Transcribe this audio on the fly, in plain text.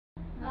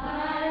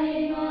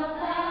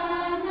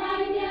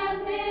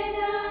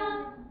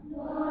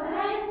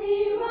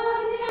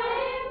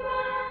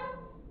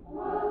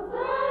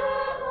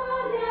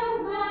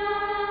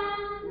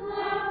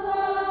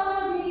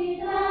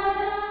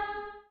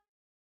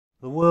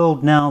The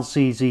world now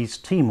sees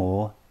East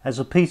Timor as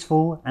a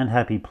peaceful and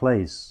happy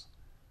place.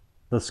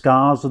 The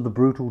scars of the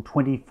brutal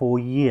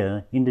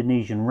 24-year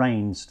Indonesian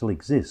reign still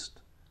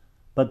exist,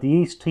 but the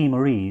East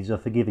Timorese are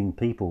forgiving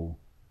people.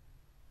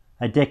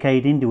 A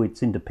decade into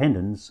its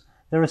independence,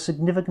 there are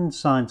significant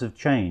signs of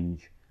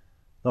change,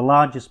 the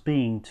largest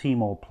being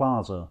Timor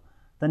Plaza,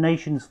 the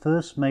nation's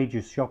first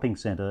major shopping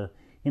centre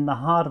in the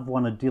heart of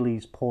one of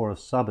Dili's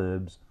poorest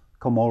suburbs,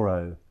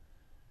 Komoro.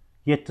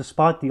 Yet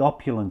despite the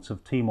opulence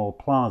of Timor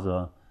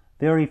Plaza,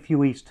 very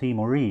few East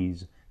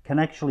Timorese can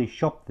actually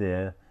shop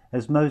there,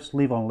 as most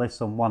live on less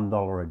than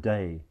 $1 a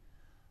day.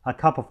 A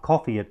cup of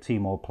coffee at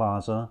Timor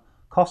Plaza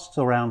costs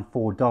around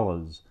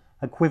 $4,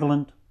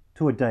 equivalent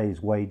to a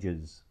day's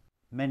wages.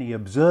 Many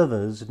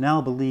observers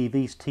now believe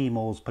East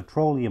Timor's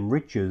petroleum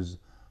riches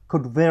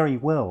could very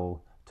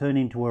well turn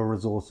into a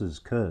resources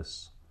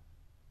curse.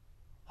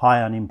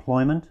 High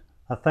unemployment,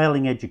 a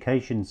failing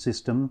education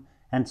system,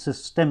 and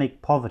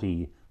systemic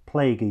poverty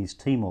plague East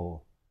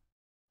Timor.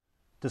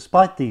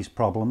 Despite these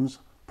problems,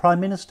 Prime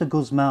Minister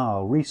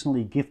Gusmao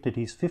recently gifted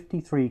his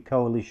 53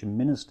 coalition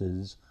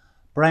ministers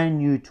brand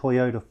new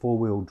Toyota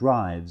four-wheel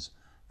drives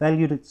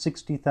valued at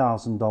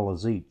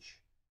 $60,000 each.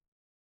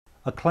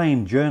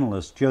 Acclaimed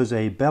journalist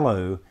Jose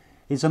Bello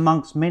is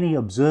amongst many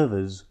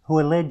observers who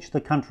allege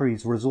the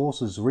country's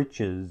resources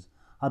riches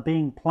are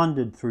being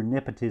plundered through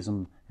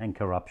nepotism and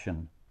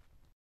corruption.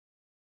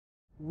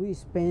 We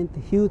spent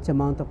a huge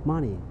amount of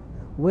money.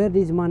 Where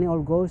this money all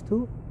goes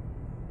to?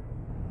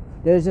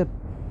 There's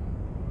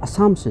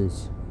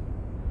assumptions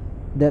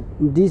that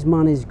this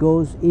money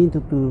goes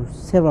into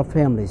several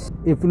families.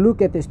 If you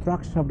look at the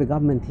structure of the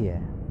government here,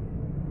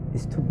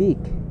 it's too big.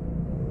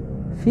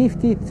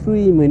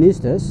 53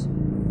 ministers,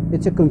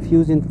 it's a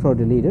confusing for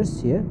the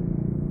leaders here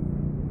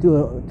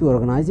to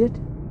organize it,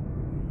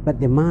 but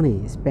the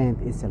money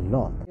spent is a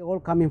lot. They're all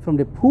coming from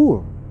the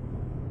poor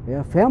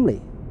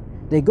family.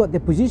 They got the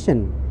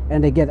position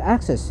and they get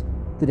access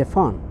to the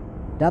fund.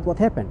 That's what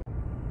happened.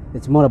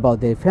 It's more about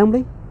their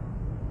family,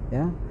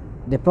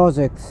 the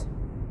projects.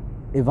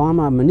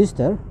 Ivana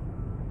minister,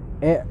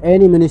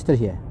 any minister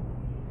here,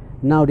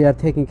 now they are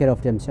taking care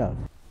of themselves.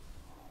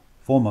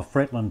 Former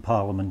Fretland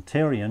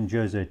parliamentarian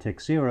Jose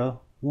Teixeira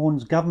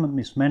warns government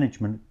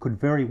mismanagement could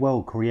very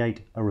well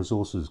create a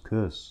resources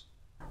curse.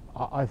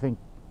 I think,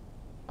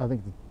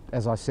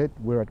 as I said,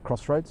 we're at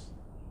crossroads.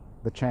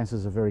 The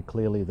chances are very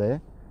clearly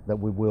there that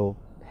we will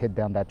head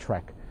down that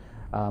track.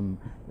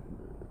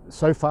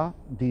 So far,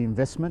 the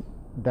investment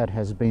that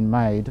has been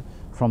made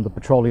from the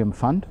petroleum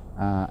fund,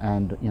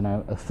 and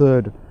a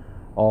third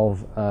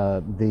of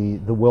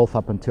the wealth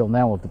up until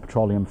now of the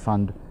petroleum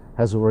fund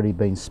has already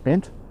been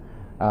spent,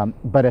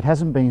 but it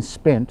hasn't been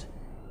spent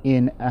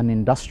in an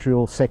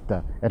industrial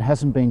sector. It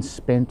hasn't been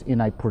spent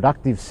in a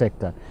productive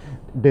sector.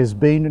 There's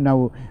been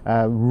no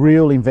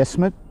real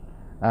investment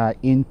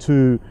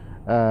into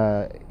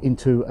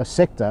a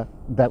sector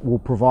that will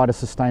provide a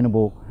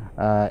sustainable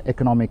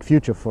economic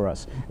future for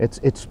us.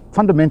 It's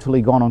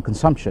fundamentally gone on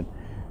consumption.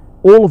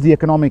 All of the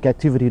economic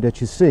activity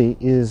that you see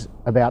is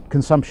about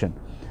consumption.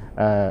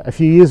 A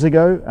few years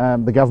ago,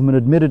 the government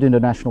admitted in the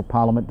National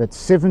Parliament that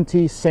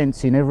 70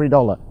 cents in every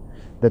dollar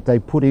that they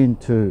put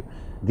into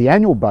the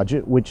annual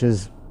budget, which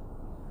is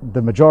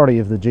the majority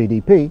of the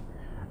GDP,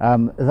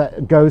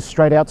 that goes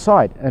straight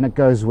outside. And it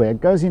goes where? It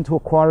goes into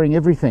acquiring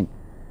everything,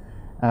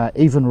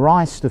 even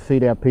rice to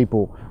feed our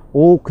people,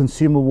 all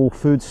consumable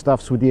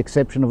foodstuffs with the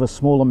exception of a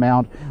small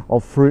amount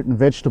of fruit and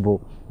vegetable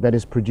that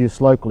is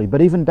produced locally. But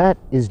even that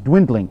is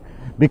dwindling,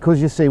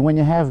 because you see, when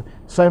you have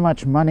so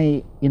much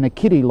money in a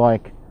kitty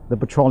like the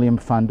petroleum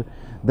fund,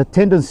 the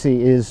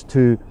tendency is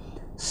to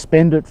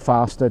spend it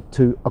faster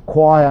to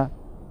acquire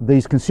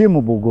these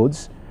consumable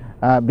goods,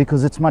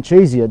 because it's much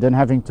easier than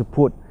having to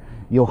put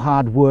your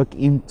hard work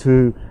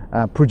into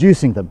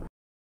producing them.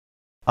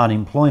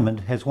 Unemployment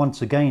has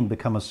once again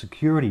become a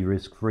security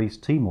risk for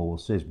East Timor,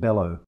 says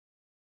Bello.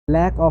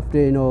 Lack of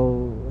the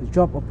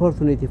job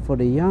opportunity for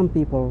the young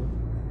people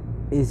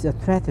is a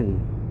threat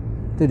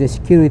to the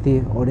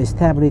security or the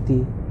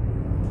stability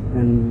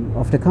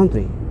of the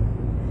country,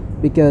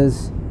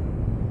 because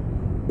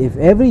if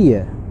every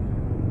year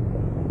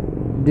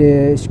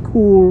the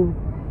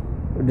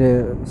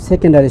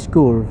secondary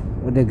school,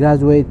 the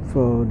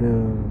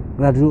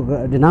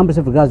numbers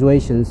of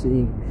graduations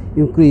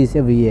increase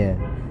every year,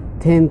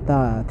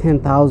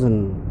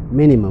 10,000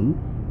 minimum,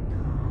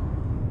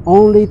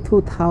 only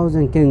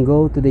 2,000 can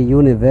go to the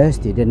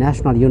university, the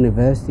national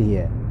university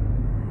here.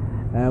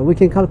 We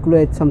can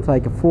calculate something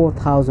like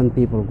 4,000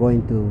 people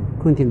going to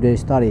continue their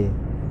study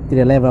to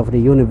the level of the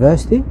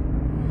university,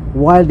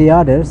 while the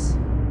others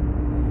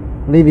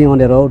living on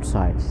the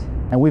roadsides.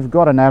 And we've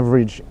got an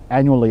average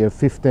annually of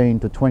 15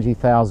 to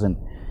 20,000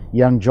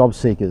 young job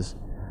seekers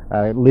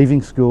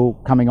leaving school,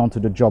 coming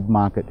onto the job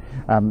market.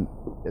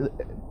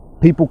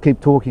 People keep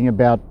talking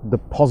about the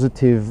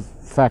positive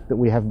fact that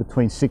we have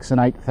between 6,000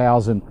 and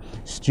 8,000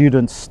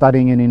 students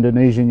studying in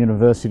Indonesian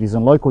universities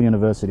and local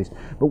universities.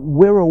 But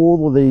where are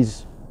all of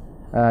these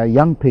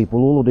young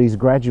people, all of these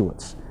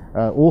graduates?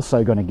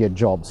 also going to get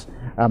jobs.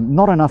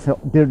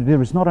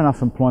 There is not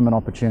enough employment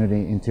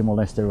opportunity in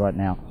Timor-Leste right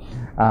now,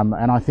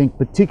 and I think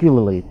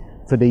particularly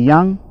for the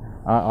young,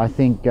 I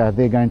think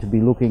they're going to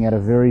be looking at a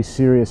very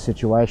serious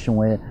situation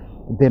where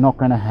they're not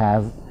going to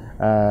have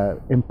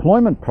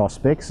employment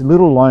prospects, let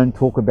alone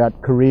talk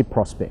about career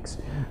prospects.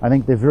 I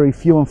think they're very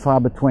few and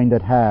far between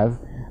that have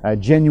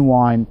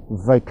genuine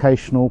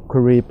vocational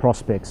career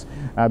prospects,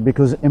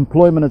 because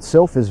employment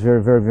itself is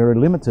very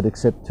limited,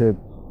 except to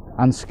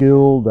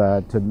unskilled,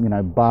 to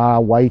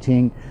bar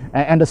waiting,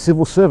 and the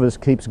civil service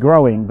keeps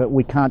growing, but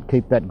we can't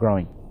keep that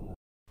growing.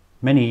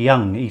 Many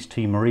young East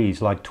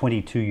Timorese, like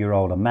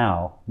 22-year-old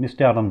Amau,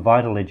 missed out on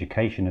vital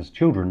education as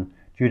children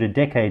due to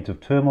decades of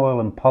turmoil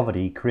and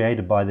poverty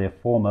created by their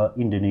former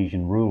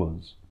Indonesian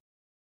rulers.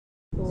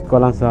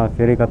 Sekolah sa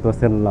ferry katwa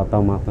sir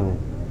latau matang.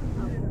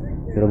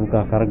 Sira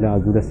buka karga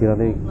ajuda sira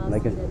de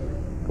like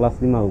kelas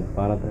 5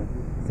 para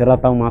sira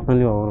latau matang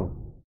li oro.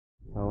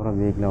 Ora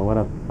vekla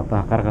ora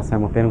ata karga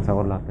sama ferry sa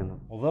ora laten.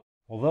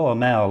 Although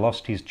Amau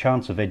lost his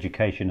chance of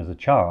education as a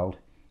child,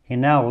 he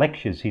now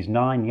lectures his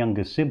 9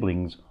 younger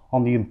siblings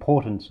on the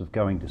importance of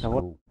going to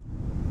school.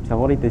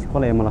 Sawarita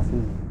sekolah yang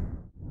malasin.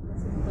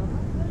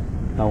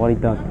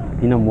 Sawarita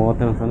tina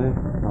muatan sana.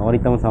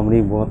 Sawarita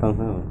samri muatan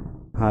sana.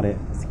 Hari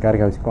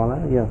sekarang kau sekolah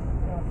ya.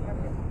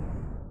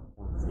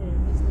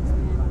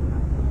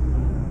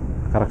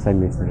 Karak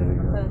semester.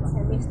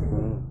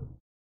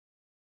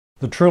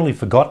 The truly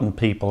forgotten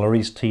people are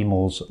East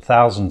Timor's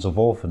thousands of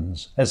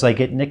orphans, as they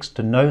get next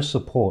to no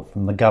support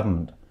from the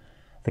government.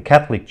 The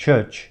Catholic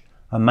Church,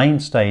 a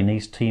mainstay in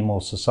East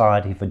Timor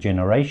society for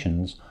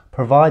generations,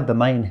 provide the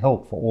main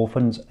help for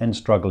orphans and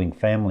struggling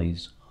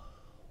families.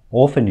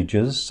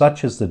 Orphanages,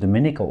 such as the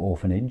Dominican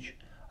orphanage,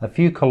 a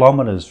few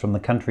kilometres from the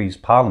country's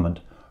parliament,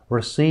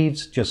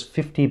 receives just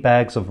 50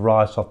 bags of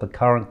rice off the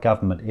current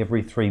government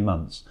every 3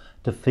 months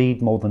to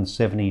feed more than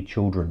 70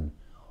 children.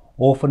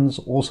 Orphans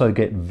also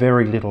get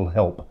very little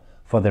help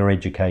for their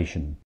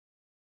education.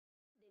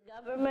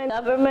 The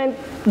government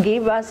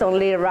give us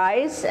only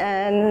rice,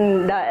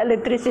 and the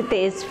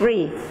electricity is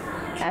free,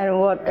 and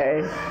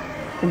water.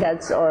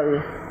 That's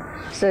all.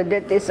 So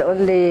that is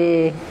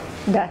only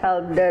the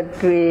help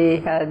that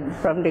we had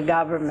from the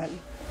government.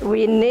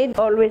 We need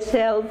always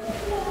help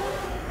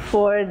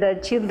for the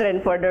children,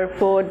 for their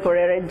food, for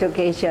their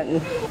education,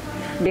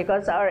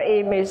 because our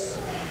aim is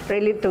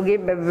really to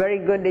give a very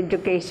good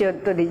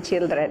education to the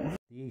children.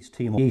 The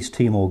East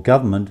Timor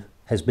government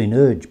has been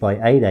urged by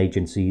aid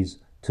agencies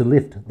to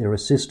lift their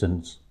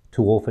assistance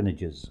to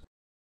orphanages.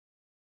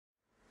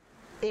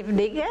 If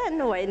they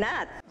can, why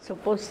not?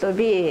 Supposed to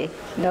be.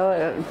 No,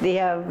 they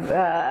have.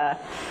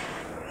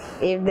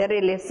 If they're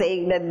really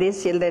saying that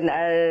these children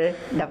are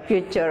the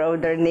future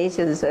of their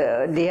nations,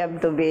 they have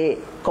to be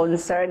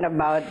concerned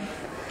about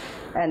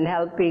and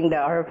helping the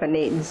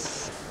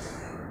orphanage,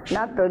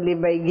 not only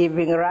by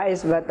giving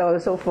rice, but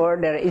also for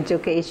their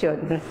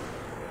education,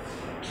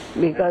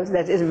 because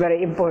that is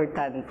very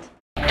important.